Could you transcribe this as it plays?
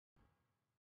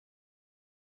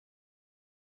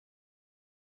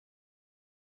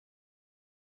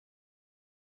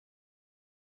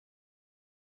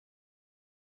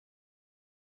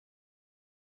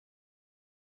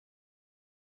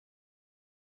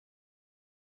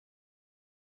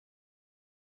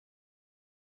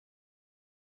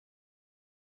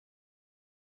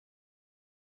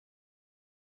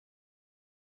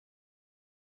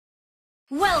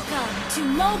Welcome to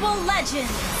Mobile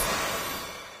Legends!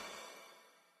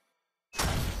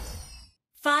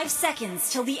 5 seconds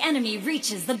till the enemy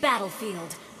reaches the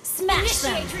battlefield. Smash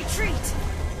them! Initiate retreat!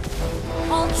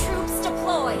 All troops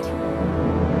deployed!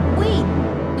 Wait!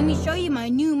 Let me show you my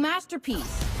new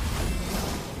masterpiece.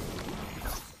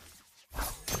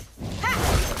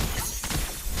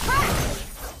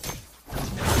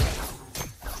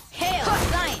 Hail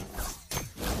science!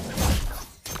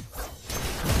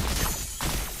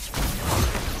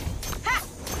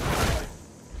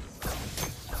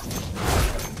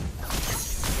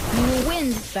 You will win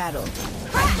this battle.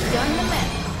 I've done the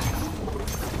math.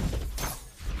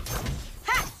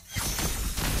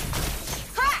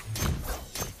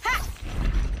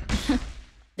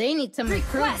 They need some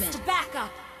recruitment. Request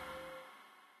backup!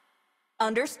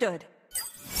 Understood.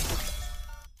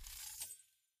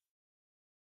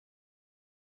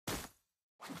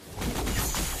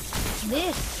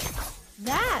 This,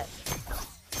 that,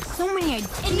 so many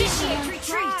ideas. Initiate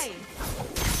retreat!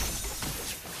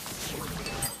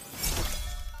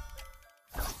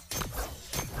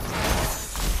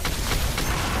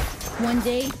 One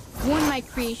day, one of my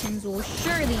creations will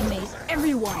surely amaze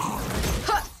everyone.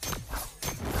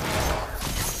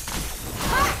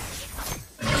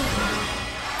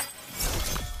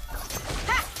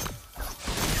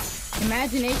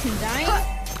 Imagination dying?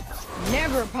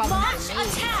 Never a problem Launch for me.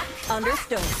 attack!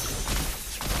 Understood.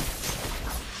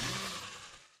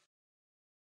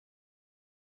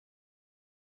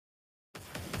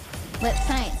 Let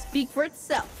science speak for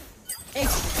itself.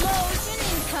 Explosion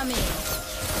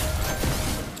incoming!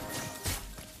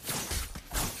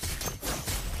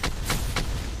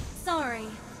 Sorry.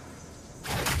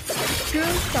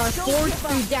 Truths are forged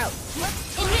through doubt.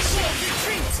 Initiate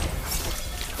retreat!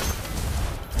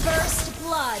 First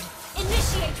blood!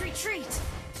 Initiate retreat!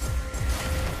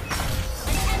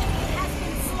 An enemy has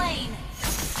been slain!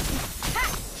 Ha!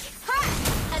 Ha!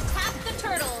 Attack the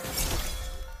turtle!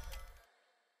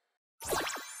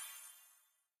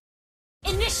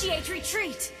 Initiate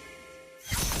retreat!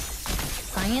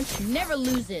 Science never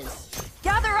loses.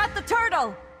 Gather at the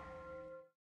turtle!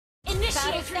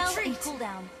 Initiate retreat!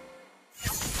 Cooldown.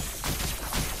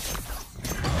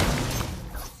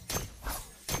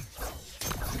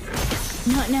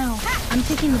 Not now. I'm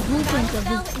taking the blueprint of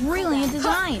this brilliant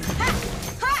design.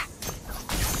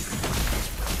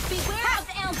 Beware of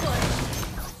ambush!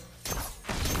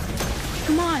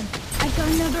 Come on, I got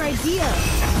another idea.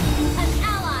 An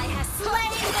ally has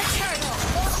slain the turtle!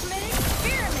 Ultimate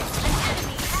experiment! An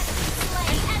enemy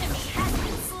has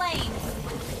been slain!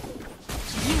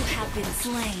 You have been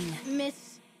slain.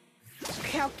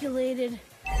 Miscalculated.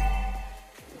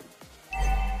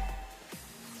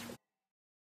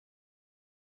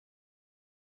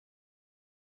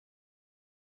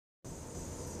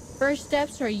 First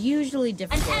steps are usually An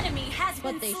difficult, enemy has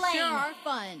been but they slain! sure are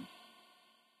fun.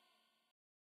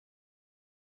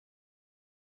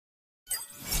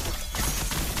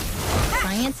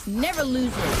 Science never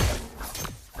loses.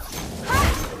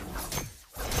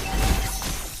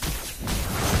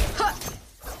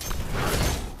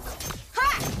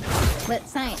 Let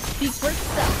science speak for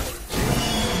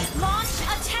itself. Launch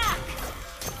attack!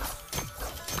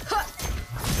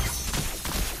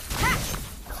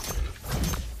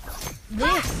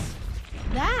 This,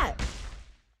 that.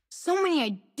 So many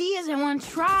ideas I want to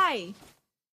try.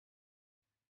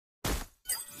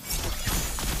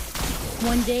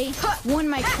 One day, one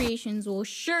of my creations will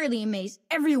surely amaze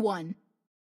everyone.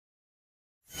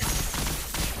 An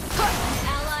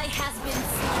ally has been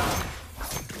slain!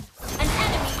 An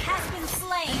enemy has been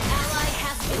slain! An ally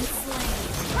has been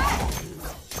slain!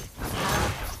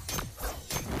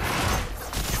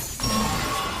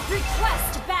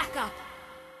 Request backup!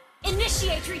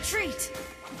 Initiate retreat!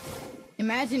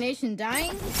 Imagination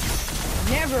dying?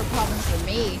 Never a problem for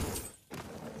me.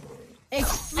 An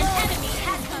enemy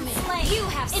has been slain! You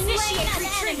have initiate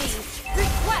retreat!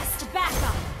 Request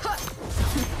backup!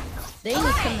 They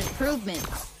need some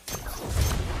improvements.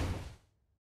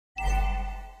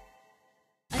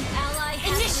 An ally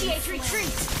has initiate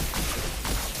retreat!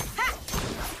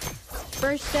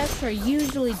 First steps are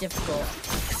usually difficult,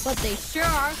 but they sure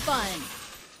are fun.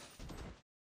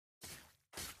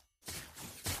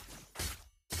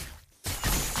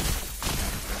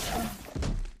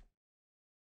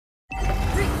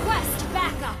 Request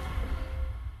backup!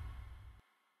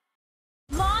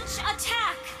 Launch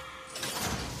attack!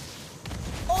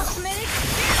 Ultimate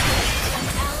experiment! An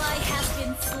ally has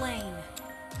been slain.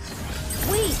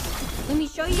 Wait, let me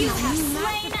show you You my have new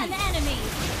slain an masterpiece. enemy!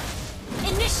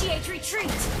 Initiate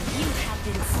retreat! You have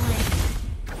been slain.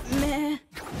 Meh,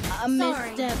 a Sorry.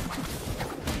 misstep.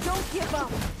 Don't give up.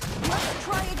 Let's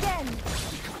try again.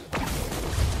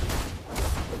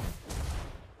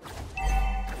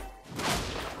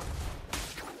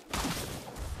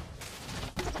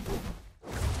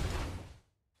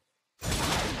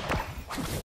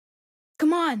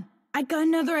 Come on, I got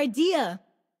another idea.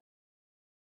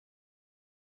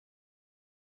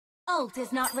 Ult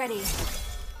is not ready.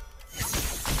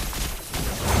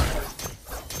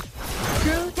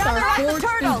 Truths Gather are at the forged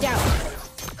turtle. through doubt.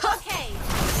 Okay.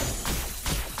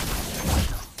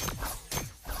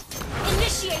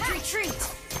 Initiate retreat.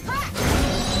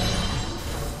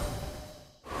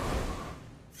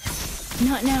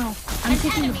 Not now. I'm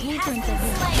taking the Enemy has blueprints been of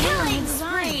this slain. brilliant Killing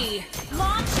design. spree.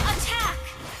 Launch attack.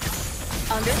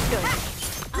 Understood.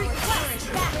 Our turret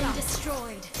has been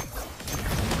destroyed.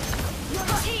 Your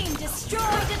team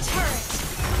destroyed a turret.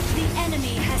 The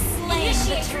enemy has slain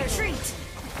the turret. Retreat.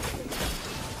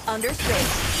 Understood.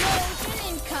 Trojan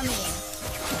incoming.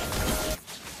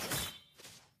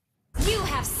 You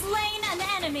have slain an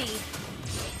enemy.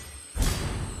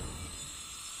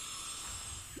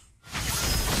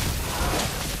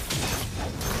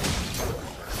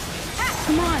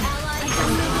 Come on, Ally I got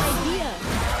another idea.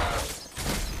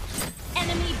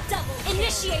 enemy double.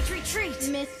 Initiate retreat.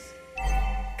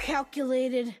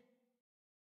 Miscalculated.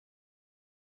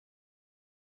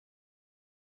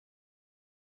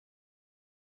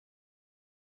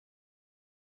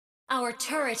 Our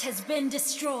turret has been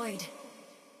destroyed.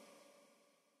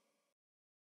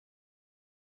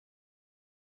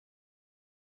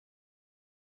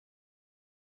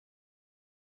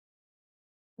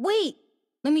 Wait,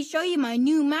 let me show you my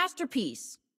new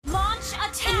masterpiece. Launch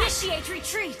attack. Initiate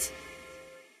retreat.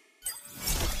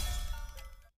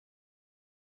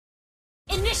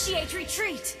 Initiate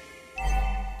retreat.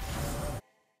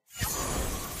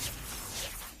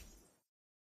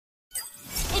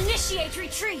 Initiate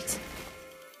retreat.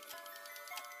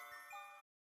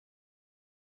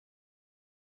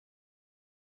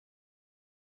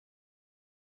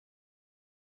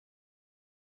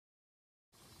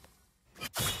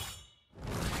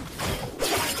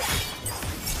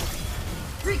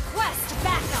 Request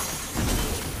backup.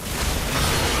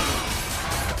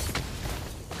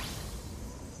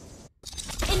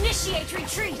 Initiate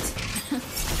retreat.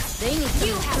 They need some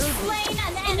You have improvement. slain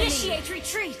an enemy. Initiate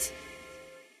retreat.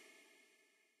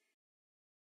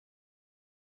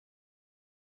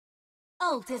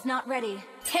 Ult is not ready.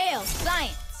 Hail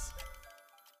science!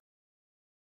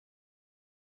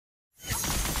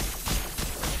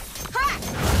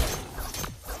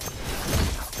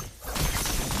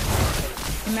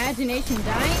 Imagination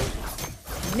dying?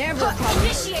 Never probably.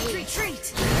 Initiate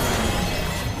retreat.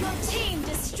 Your team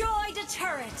destroyed a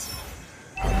turret.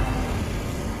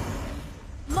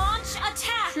 Launch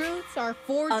attack. Truths are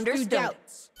forged Understood. through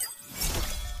doubts.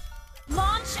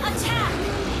 Launch attack.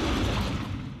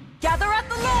 Gather at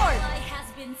the Lord. Ally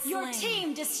has been slain. Your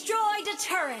team destroyed a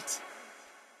turret.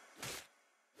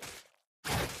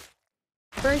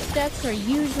 First steps are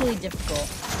usually difficult,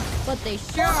 but they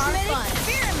sure are fun.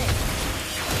 Experiment.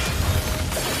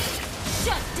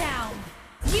 Shut down.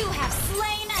 You have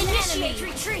slain an enemy. Initiate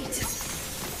retreat.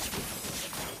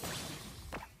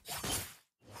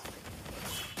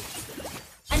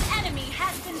 An enemy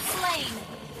has been slain.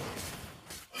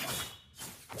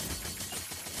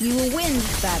 You will win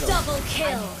this battle. Double kill.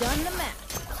 I've done the math.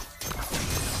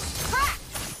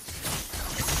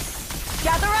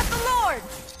 Gather at the Lord.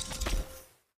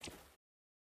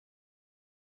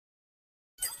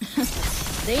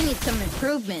 They need some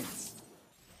improvements.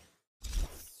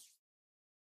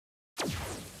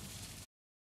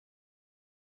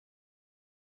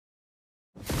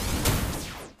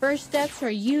 First steps are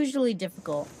usually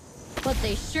difficult, but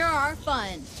they sure are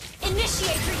fun.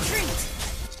 Initiate retreat.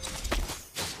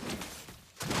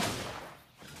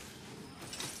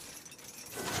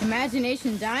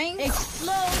 Imagination dying?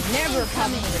 Explode. Never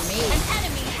coming incoming. to me. An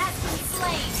enemy has been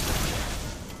slain.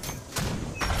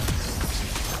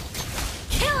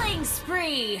 Killing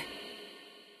spree.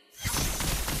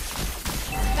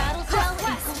 Battle spell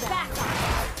in cooldown.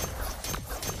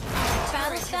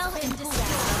 Battle spell in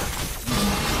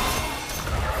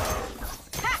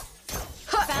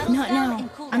Battle Not spell in now.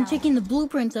 cooldown. I'm checking the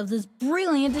blueprints of this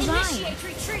brilliant design. Initiate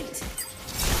retreat.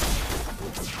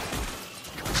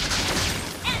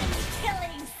 Enemy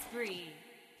killing spree.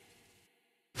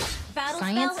 Battle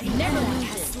Science spell in never cooldown loses.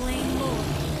 has slain Lord.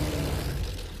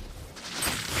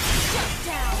 Shut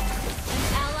down. An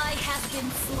ally has been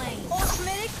slain.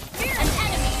 Ultimate An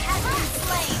enemy has been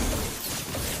slain.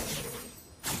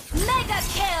 Mega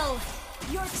kill.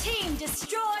 Your team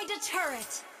destroyed a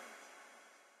turret.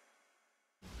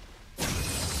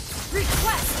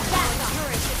 Request backup.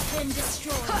 Turret is been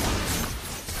destroyed.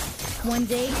 One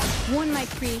day, one of my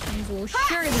creations will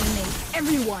surely make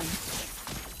everyone.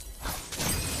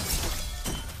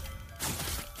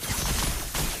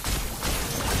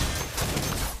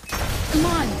 Come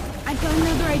on, I got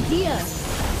another idea.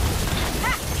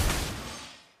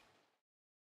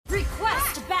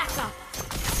 Request backup.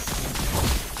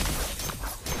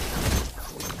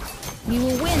 We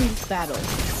will win this battle.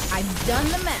 I've done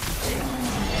the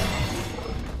math.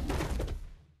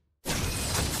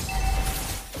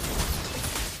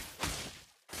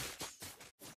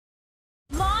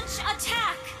 Launch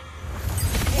attack.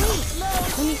 Wait,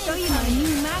 let me show you my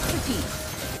new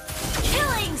masterpiece.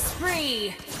 Killing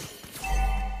spree.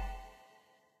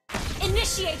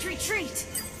 Initiate retreat.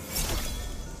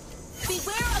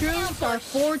 Beware of Truths are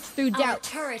forged through Our doubt.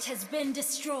 turret has been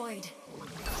destroyed.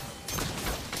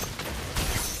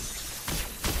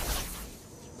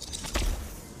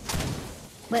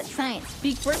 Let science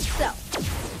speak for itself.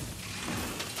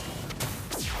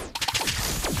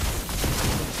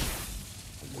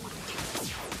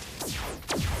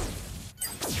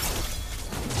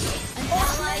 An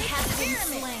ally has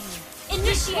been slain.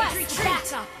 Initiate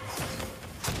retreat.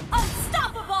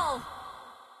 Unstoppable.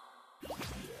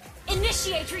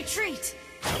 Initiate retreat.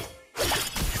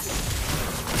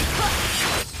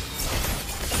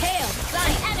 Hail, An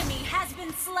science! enemy has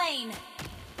been slain.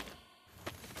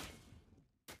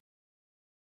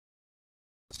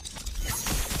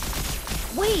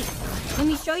 Wait, let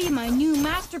me show you my new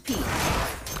masterpiece.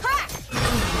 Ha!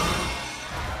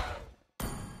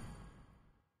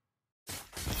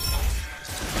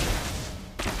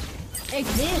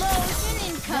 Explosion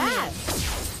incoming! That.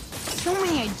 So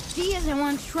many ideas I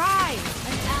want to try.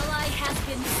 An ally has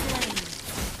been slain.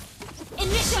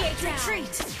 Initiate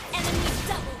retreat. Enemy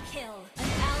double kill.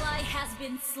 An ally has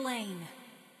been slain.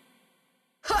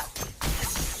 Ha!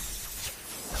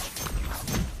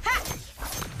 Ha!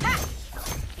 Ha!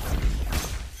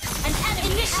 An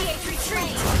enemy initiate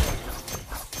retreat.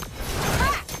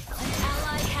 Ha! An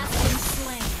ally has been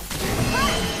slain.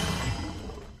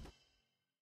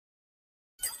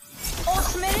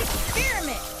 Ultimate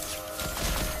experiment!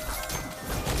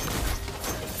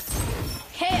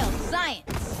 Hail, science!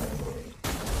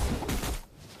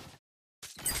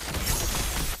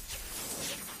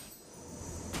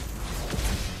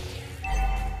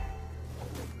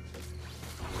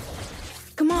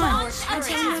 Come on, Launch I got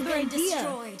attack another been idea.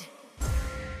 destroyed.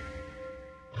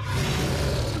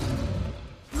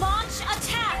 Launch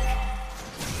attack.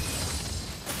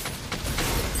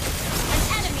 An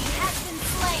enemy has been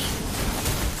slain.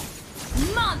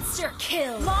 Monster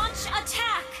kill. Launch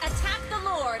attack. Attack the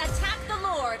Lord. Attack the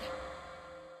Lord.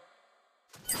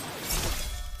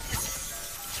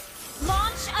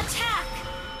 Launch attack.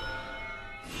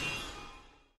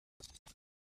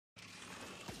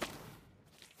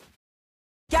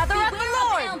 Gather at the Beware of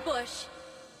Lord! ambush.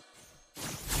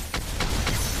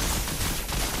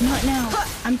 Not now.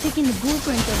 I'm taking the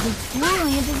blueprint of this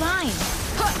brilliant design.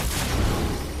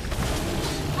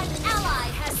 An ally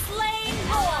has slain.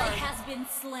 Ally has been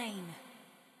slain.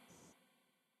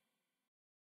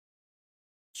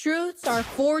 Truths are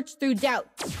forged through doubt.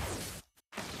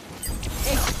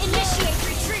 Initiate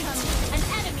retreat. An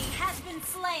enemy has been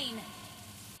slain.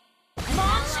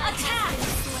 Launch attack.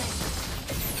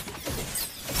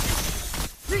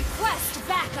 Request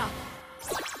backup.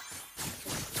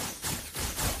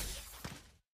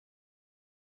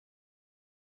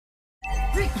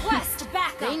 Request They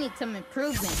backup. need some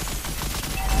improvement.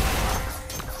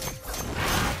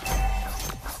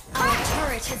 Our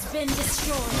turret has been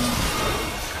destroyed.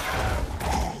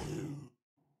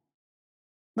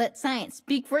 Let science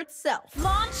speak for itself.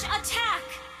 Launch attack.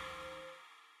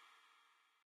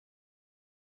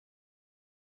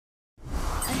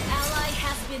 An ally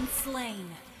has been slain.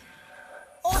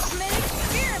 Ultimate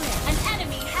experiment! An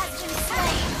enemy has been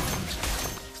slain.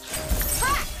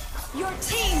 Your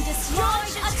team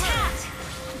destroyed attack.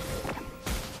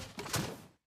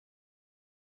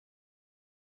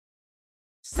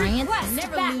 Science Request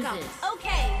never backup. loses.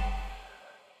 Okay.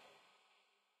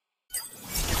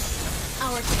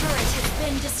 Our turret has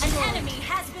been destroyed. An enemy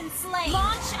has been slain.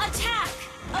 Launch attack.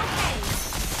 Okay.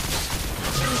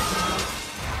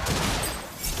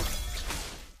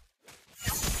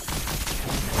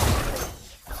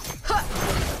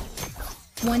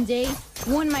 One day,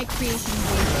 one of my creations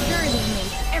will surely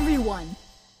make everyone.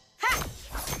 Ha!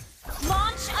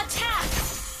 Launch attack.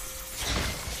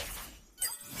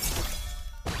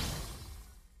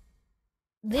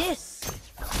 This,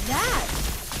 that.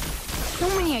 So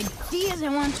many ideas I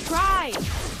want to try.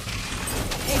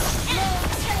 Explode.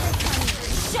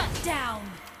 Shut down.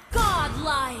 God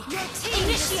fly. Your team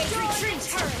initiate retreat.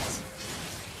 Turret.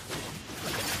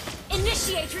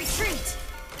 Initiate retreat.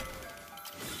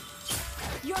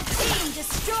 Your team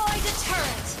destroyed a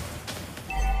turret.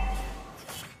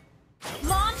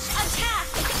 Launch attack.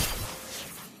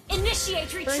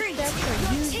 Initiate retreat. First steps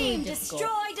are Your usually team difficult,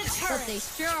 destroyed a turret. but they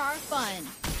sure are fun.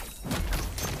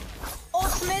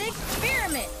 Ultimate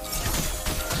experiment.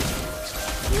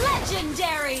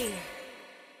 Legendary.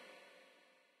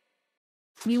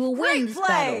 We will win Great this play.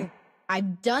 battle.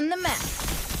 I've done the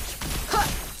math. Ha!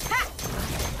 Ha!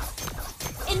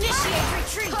 Initiate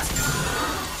retreat.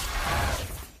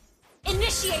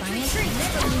 Initiate Science retreat.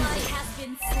 never Ally loses. has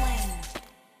been slain.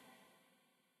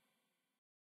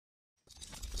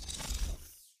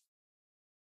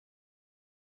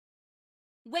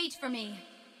 Wait for me.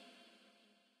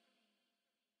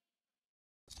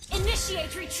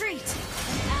 Initiate retreat.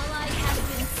 An ally has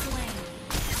been slain.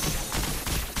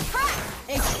 Ha!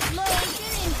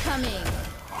 Explosion incoming.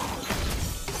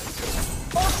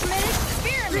 Ultimate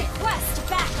experiment. Request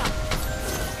backup.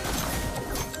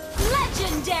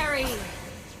 Legendary.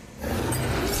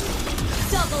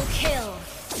 Double kill.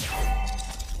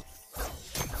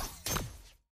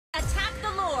 Attack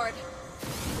the Lord.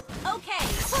 Okay,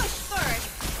 push first.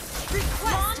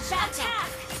 Request backup.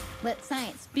 Let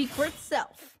science speak for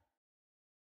itself.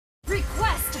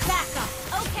 Request backup.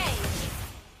 Okay.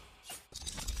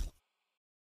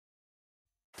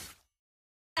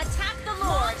 Attack the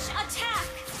Lord. Launch attack.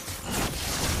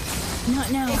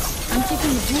 Not now. I'm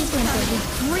checking the blueprint of this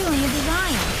brilliant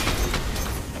design.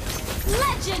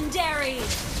 Legendary.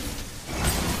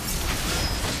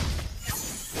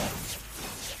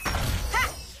 Ha!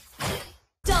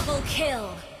 Double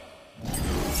kill.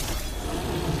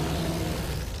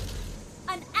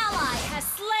 An ally has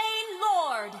slain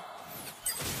Lord.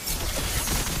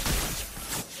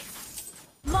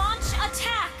 Launch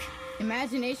attack.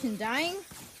 Imagination dying?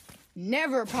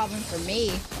 Never a problem for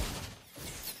me.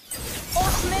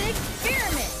 Ultimate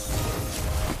experiment.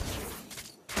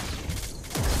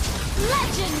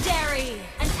 Legendary.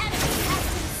 An enemy has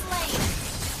been slain.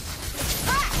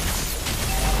 Ha!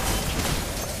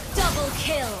 Double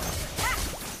kill. Ha!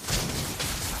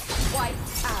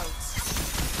 Wiped out.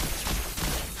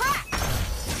 Ha!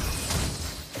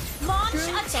 Launch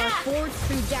Truths are attack. forged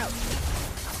through doubt.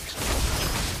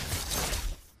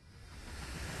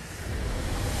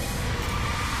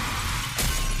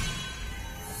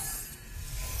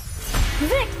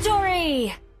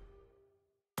 Victory!